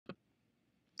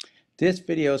This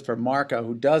video is for Marco,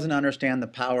 who doesn't understand the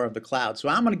power of the cloud. So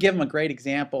I'm going to give him a great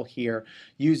example here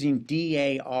using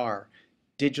DAR,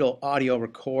 Digital Audio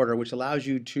Recorder, which allows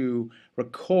you to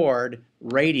record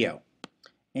radio.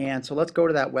 And so let's go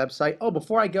to that website. Oh,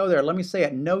 before I go there, let me say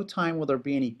at no time will there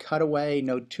be any cutaway,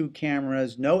 no two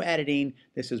cameras, no editing.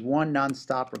 This is one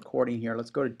nonstop recording here. Let's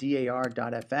go to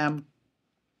dar.fm.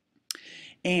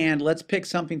 And let's pick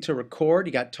something to record.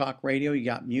 You got talk radio, you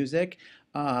got music.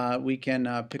 We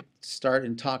can start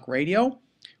in talk radio.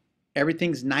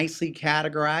 Everything's nicely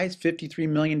categorized. 53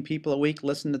 million people a week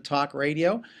listen to talk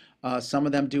radio. Some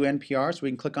of them do NPR, so we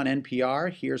can click on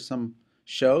NPR. Here's some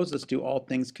shows. Let's do All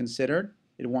Things Considered.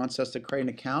 It wants us to create an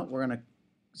account. We're going to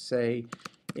say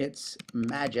it's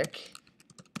Magic.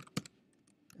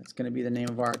 That's going to be the name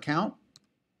of our account.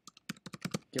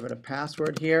 Give it a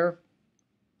password here.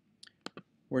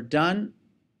 We're done.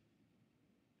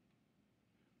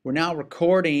 We're now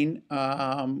recording.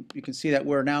 You can see that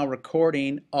we're now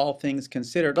recording All Things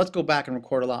Considered. Let's go back and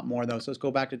record a lot more though. So let's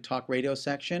go back to Talk Radio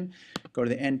section. Go to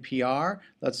the NPR.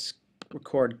 Let's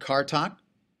record Car Talk.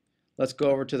 Let's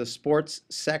go over to the Sports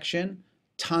section.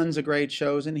 Tons of great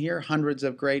shows in here. Hundreds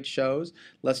of great shows.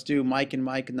 Let's do Mike and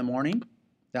Mike in the morning.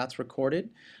 That's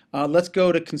recorded. Let's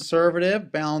go to Conservative.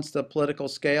 Balance the political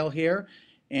scale here.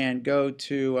 And go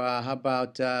to, how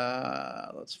about,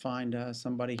 let's find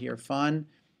somebody here fun.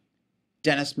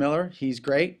 Dennis Miller, he's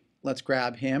great. Let's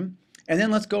grab him. And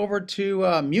then let's go over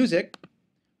to music,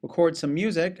 record some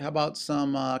music. How about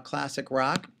some classic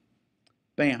rock?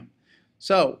 Bam.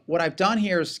 So what I've done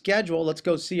here is schedule. Let's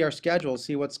go see our schedule,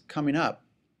 see what's coming up.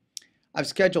 I've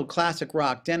scheduled classic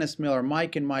rock, Dennis Miller,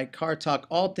 Mike and Mike, Car Talk,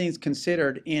 All Things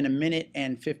Considered in 1 minute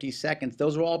and 50 seconds.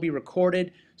 Those will all be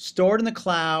recorded, stored in the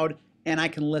cloud, and I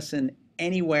can listen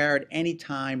anywhere at any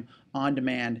time on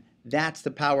demand. That's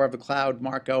the power of the cloud,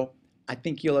 Marco. I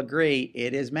think you'll agree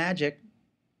it is magic.